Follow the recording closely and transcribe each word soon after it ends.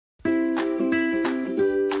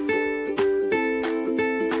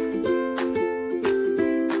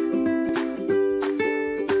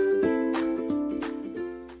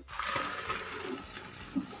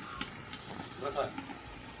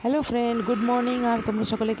Hello friend, good morning. আর তোমরা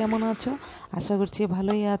সকলে কেমন আছো? আশা করছি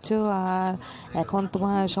ভালোই আছো। আর এখন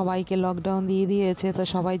তোমার সবাইকে লকডাউন দিয়ে দিয়েছে, তো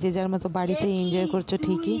সবাই যে যার মতো বাড়িতে এনজয় করছো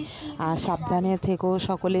ঠিকই। আর সাবধানে থেকো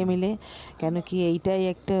সকলে মিলে, কেন কি এইটাই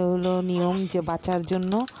একটা হলো নিয়ম যে বাঁচার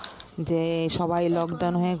জন্য, যে সবাই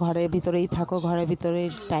লকডাউন হয়ে ঘরের ভিতরেই থাকো, ঘরের ভিতরে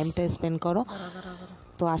টাইমটা স্পেন্ড করো।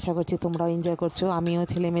 তো আশা করছি তোমরাও এনজয় করছো। আমিও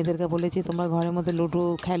ছেলে মেয়েদেরকে বলেছি তোমরা ঘরের মধ্যে লুডো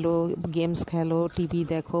খেলো, গেমস খেলো, টিভি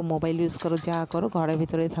দেখো, মোবাইল ইউজ করো, যা করো ঘরের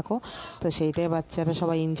ভিতরে থাকো। তো সেইটাই বাচ্চারা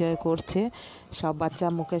সবাই এনজয় করছে। সব বাচ্চা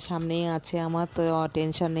মুখের সামনেই আছে আমার, তো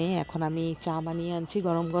টেনশন নেই। এখন আমি চা বানিয়ে আনছি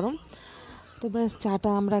গরম গরম। তো ব্যাস চাটা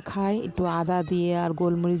আমরা খাই একটু আদা দিয়ে আর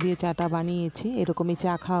গোলমরিচ দিয়ে চাটা বানিয়েছি, এরকমই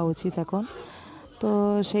চা খাওয়া উচিত এখন। তো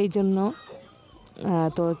সেই জন্য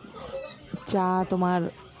তো চা তোমার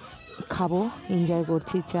খাবো, এনজয়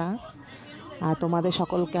করছি চা। আর তোমাদের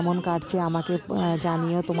সকল কেমন কাটছে আমাকে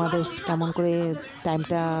জানিও, তোমাদের কেমন করে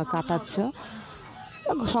টাইমটা কাটাচ্ছ।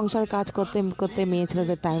 সংসার কাজ করতে করতে মেয়ে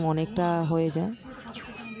ছেলেদের টাইম অনেকটা হয়ে যায়।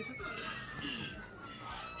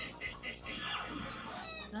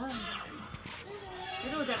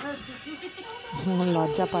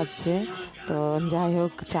 লজ্জা পাচ্ছে, তো যাই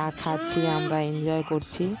হোক চা খাচ্ছি, আমরা এনজয়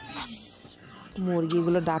করছি।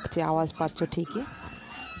 মুরগিগুলো ডাকছে, আওয়াজ পাচ্ছ ঠিকই।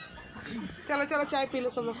 চলো চলো চাय पी लो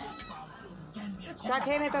सब लोग, চা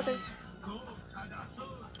খেয়ে নে তাতে।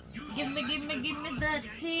 Give me that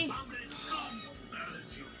tea.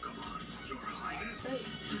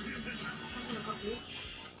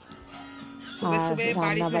 আর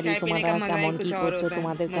রান্নাবাড়ি তোমরা কেমন কি করছো,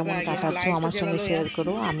 তোমাদের কেমন কাটাচ্ছো আমার সঙ্গে শেয়ার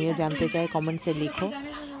করো, আমিও জানতে চাই, কমেন্টসে লিখো।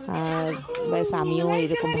 আর ব্যাস আমিও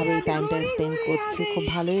এরকমভাবে এই টাইমটা স্পেন্ড করছি, খুব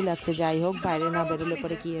ভালোই লাগছে। যাই হোক, বাইরে না বেরোলে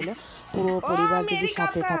পরে কী হলো, পুরো পরিবার যদি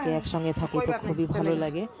সাথে থাকে, একসঙ্গে থাকে, তো খুবই ভালো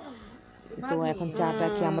লাগে। তো এখন চাটা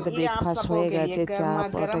খেয়ে আমাদের ব্রেকফাস্ট হয়ে গেছে, চা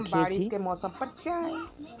পরোটা খেয়েছি।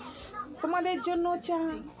 তোমাদের জন্য চা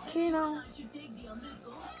খেয়ে নাও।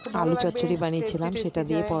 आलू चच्चड़ी বানিয়েছিলাম, সেটা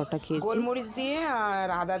দিয়ে পরোটা খেয়েছি। गोलमरीच दिए और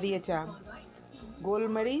आदा दिए चाय,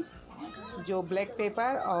 गोलमरीच जो ब्लैक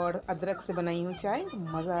पेपर और अदरक से बनाई हूँ चाय,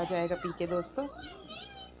 मज़ा आ जाएगा पी के दोस्तों।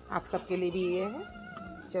 आप सबके लिए भी ये है।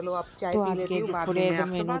 चलो आप चाय पी लेती हूँ, बाद में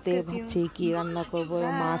आपसे बात करती हूँ। ভাবছি কি রান্না করবো,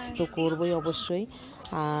 মাছ তো করবোই অবশ্যই।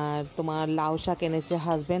 আর তোমার লাউ শাক এনেছে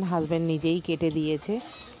হাজব্যান্ড নিজেই কেটে দিয়েছে।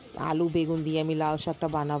 আলু বেগুন দিয়ে আমি লাউ শাকটা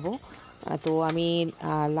বানাবো। তো আমি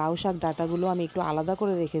লাউ শাক ডাঁটাগুলো আমি একটু আলাদা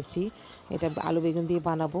করে রেখেছি, এটা আলু বেগুন দিয়ে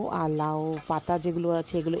বানাবো। আর লাউ পাতা যেগুলো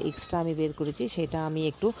আছে এগুলো এক্সট্রা আমি বের করেছি, সেটা আমি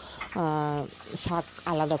একটু শাক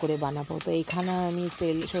আলাদা করে বানাবো। তো এইখানে আমি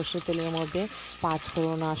সর্ষের তেলের মধ্যে 5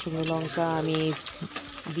 ফোড়ন আর শুকনো লঙ্কা আমি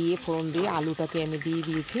দিয়ে ফোড়ন দিয়ে আলুটাকে আমি দিয়ে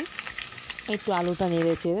দিয়েছি। একটু আলুটা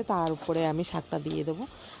নেড়ে চেড়ে তার উপরে আমি শাকটা দিয়ে দেবো।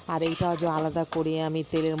 আর এইটা যে আলাদা করে আমি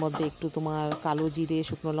তেলের মধ্যে একটু তোমার কালো জিরে,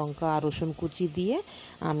 শুকনো লঙ্কা আর রসুন কুচি দিয়ে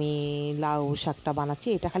আমি লাউ শাকটা বানাচ্ছি।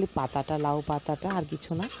 এটা খালি পাতাটা, লাউ পাতাটা, আর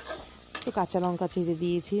কিছু না। তো কাঁচা লঙ্কা চিড়ে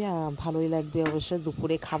দিয়েছি, ভালোই লাগবে অবশ্যই।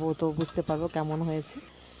 দুপুরে খাবো তো বুঝতে পারবো কেমন হয়েছে।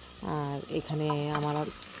 আর এখানে আমার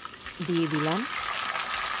দিয়ে দিলাম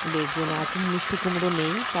বেগুন। এখন মিষ্টি কুমড়ো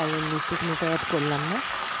নেই, তাই মিষ্টি কুমড়োটা অ্যাড করলাম না।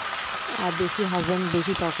 আর হাজব্যান্ড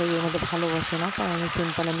বেশি তরকারি এর মধ্যে ভালোবাসে না, তাই আমি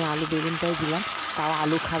সিম্পল আলু বেগুনটাই দিলাম। তাও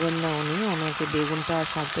আলু খাবেন না উনি, ওনাকে বেগুনটা আর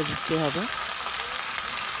শাকটা দিতে হবে।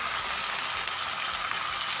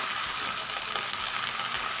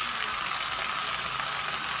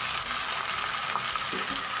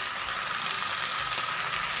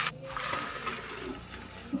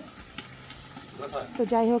 তো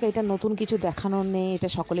যাই হোক, এটা নতুন কিছু দেখানোর নেই, এটা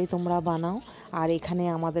সকলেই তোমরা বানাও। আর এখানে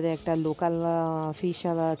আমাদের একটা লোকাল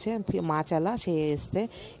ফিশওয়ালা আছে, মাছওয়ালা, সে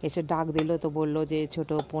এসে ডাক দিল, তো বললো যে ছোট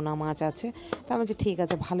পোনা মাছ আছে। তা আমি বলছি ঠিক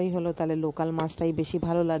আছে, ভালোই হলো, তাহলে লোকাল মাছটাই বেশি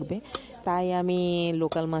ভালো লাগবে। তাই আমি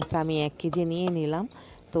লোকাল মাছটা আমি 1 কেজি নিয়ে নিলাম।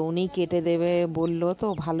 তো উনি কেটে দেবে বললো, তো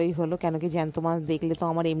ভালোই হলো, কেন কি জ্যান্ত মাছ দেখলে তো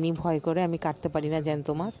আমার এমনি ভয় করে, আমি কাটতে পারি না জ্যান্ত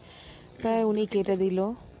মাছ। তাই উনি কেটে দিল।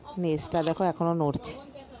 নেসটা দেখো এখনও নড়ছে।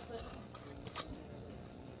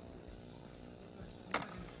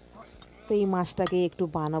 তো এই মাছটাকে একটু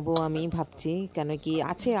বানাবো আমি ভাবছি, কেন কি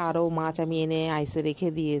আছে আরও মাছ আমি এনে আইসে রেখে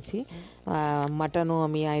দিয়েছি, মাটনও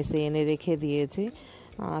আমি আইসে এনে রেখে দিয়েছি।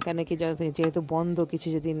 কেন কি যেহেতু বন্ধ, কিছু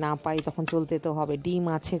যদি না পাই তখন চলতে তো হবে। ডিম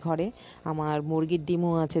আছে ঘরে, আমার মুরগির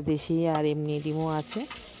ডিমও আছে, দেশি আর এমনি ডিমও আছে,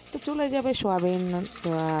 তো চলে যাবে। সোয়াবিন,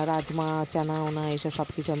 রাজমা, চানা ওনা এসব সব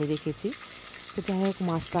কিছু আমি রেখেছি। তো যাই হোক,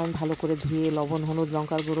 মাছটা আমি ভালো করে ধুয়ে লবণ হলুদ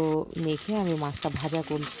লঙ্কার গুঁড়ো মেখে আমি মাছটা ভাজা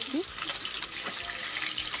করছি।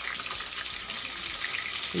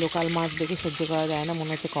 লোকাল মাছ দেখে সহ্য করা যায় না,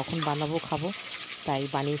 মনে হচ্ছে কখন বানাবো খাবো, তাই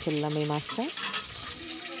বানিয়ে ফেললাম এই মাছটা।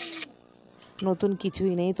 নতুন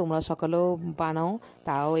কিছুই নেই, তোমরা সকালেও বানাও,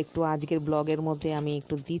 তাও একটু আজকের ব্লগের মধ্যে আমি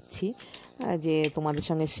একটু দিচ্ছি, যে তোমাদের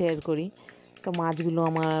সঙ্গে শেয়ার করি। তো মাছগুলো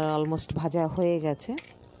আমার অলমোস্ট ভাজা হয়ে গেছে।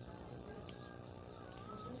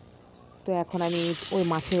 তো এখন আমি ওই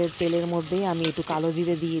মাছের তেলের মধ্যেই আমি একটু কালো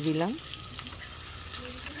জিরে দিয়ে দিলাম।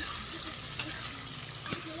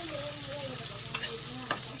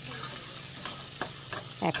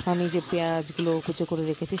 এখন আমি যে পেঁয়াজগুলো কুচো করে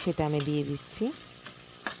রেখেছি সেটা আমি দিয়ে দিচ্ছি।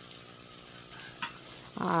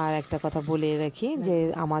 আর একটা কথা বলে রাখি যে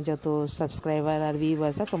আমার যত সাবস্ক্রাইবার আর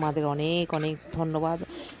ভিউয়ার্স আছে তোমাদের অনেক অনেক ধন্যবাদ,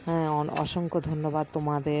 অসংখ্য ধন্যবাদ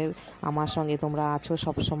তোমাদের। আমার সঙ্গে তোমরা আছো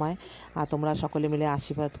সব সময়, আর তোমরা সকলে মিলে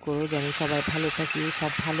আশীর্বাদ করো যেন সবাই ভালো থাকি,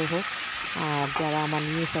 সব ভালো হোক। আর যারা আমার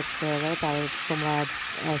নিউ সাবস্ক্রাইবার তারা তোমরা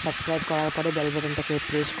সাবস্ক্রাইব করার পরে বেল বাটনটাকে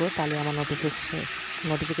প্রেস করো, তাহলে আমার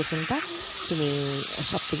নোটিফিকেশনটা তুমি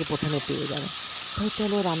সব থেকে প্রথমে পেয়ে যাবে। তো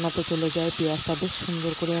চলো রান্নাতে চলে যাই। পেঁয়াজটা বেশ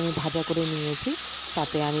সুন্দর করে আমি ভাজা করে নিয়েছি,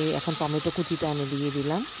 তাতে আমি এখন টমেটো কুচিটা আমি দিয়ে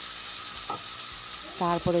দিলাম।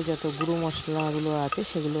 তারপরে যত গুঁড়ো মশলাগুলো আছে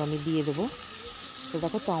সেগুলো আমি দিয়ে দেবো। তো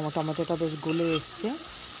দেখো টমেটোটা বেশ গলে এসছে।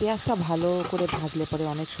 পেঁয়াজটা ভালো করে ভাজলে পরে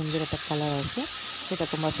অনেক সুন্দর একটা কালার আসে, সেটা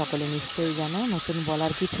তোমরা সকলে নিশ্চয়ই জানো, নতুন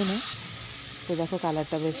বলার কিছু নেই। তো দেখো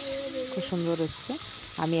কালারটা বেশ খুব সুন্দর এসছে।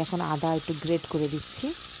 আমি এখন আদা একটু গ্রেট করে দিচ্ছি,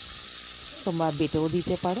 তোমরা বেটেও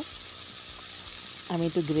দিতে পারো, আমি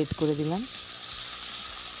একটু গ্রেট করে দিলাম,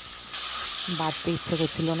 বাটতে ইচ্ছে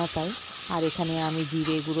করছিল না তাই। আর এখানে আমি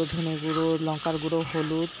জিরে গুঁড়ো, ধনে গুঁড়ো, লঙ্কার গুঁড়ো,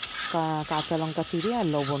 হলুদ, কাঁচা লঙ্কা চিড়ে আর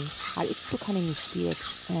লবণ আর একটুখানি মিষ্টি,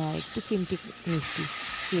 একটু চিমটি মিষ্টি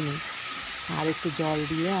চিনি আর একটু জল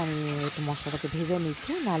দিয়ে আমি একটু মশলাটাকে ভেজে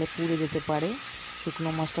নিচ্ছি, নাহলে পুড়ে যেতে পারে শুকনো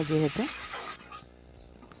মশলা যেহেতু।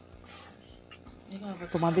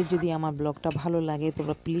 তোমাদের যদি আমার ব্লগটা ভালো লাগে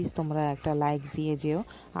তোমরা প্লিজ তোমরা একটা লাইক দিয়ে যেও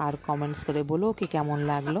আর কমেন্টস করে বলো কি কেমন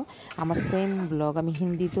লাগলো। আমার সেম ব্লগ আমি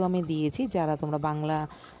হিন্দিতেও আমি দিয়েছি, যারা তোমরা বাংলা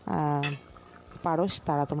পারো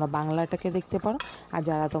তারা তোমরা বাংলাটাকে দেখতে পারো, আর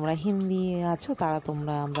যারা তোমরা হিন্দি আছো তারা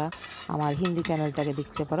তোমরা আমার হিন্দি চ্যানেলটাকে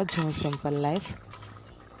দেখতে পারো, ঝুম সিম্পল লাইফ।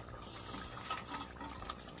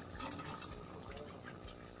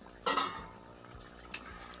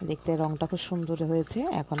 দেখতে রঙটা খুব সুন্দর হয়েছে।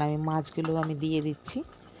 এখন আমি মাছগুলো আমি দিয়ে দিচ্ছি।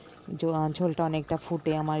 ঝোলটা অনেকটা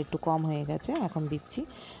ফুটে আমার একটু কম হয়ে গেছে, এখন দিচ্ছি।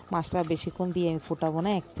 মাছটা বেশিক্ষণ দিয়ে আমি ফোটাবো না,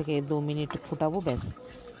 1 থেকে 2 মিনিট ফোটাবো ব্যাস।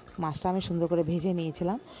 মাছটা আমি সুন্দর করে ভেজে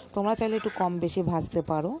নিয়েছিলাম, তোমরা চাইলে একটু কম বেশি ভাজতে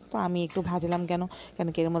পারো। তো আমি একটু ভাজলাম কেন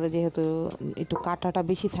কি এর মধ্যে যেহেতু একটু কাঁটাটা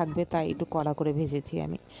বেশি থাকবে তাই একটু কড়া করে ভেজেছি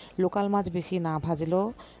আমি। লোকাল মাছ বেশি না ভাজলেও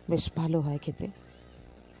বেশ ভালো হয় খেতে।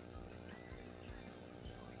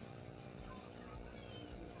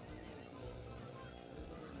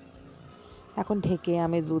 এখন ঢেকে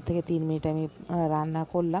আমি 2 থেকে 3 মিনিট আমি রান্না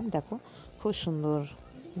করলাম। দেখো খুব সুন্দর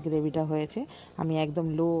গ্রেভিটা হয়েছে, আমি একদম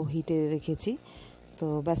লো হিটে রেখেছি। তো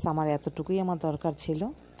ব্যাস আমার এতটুকুই আমার দরকার ছিল।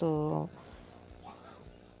 তো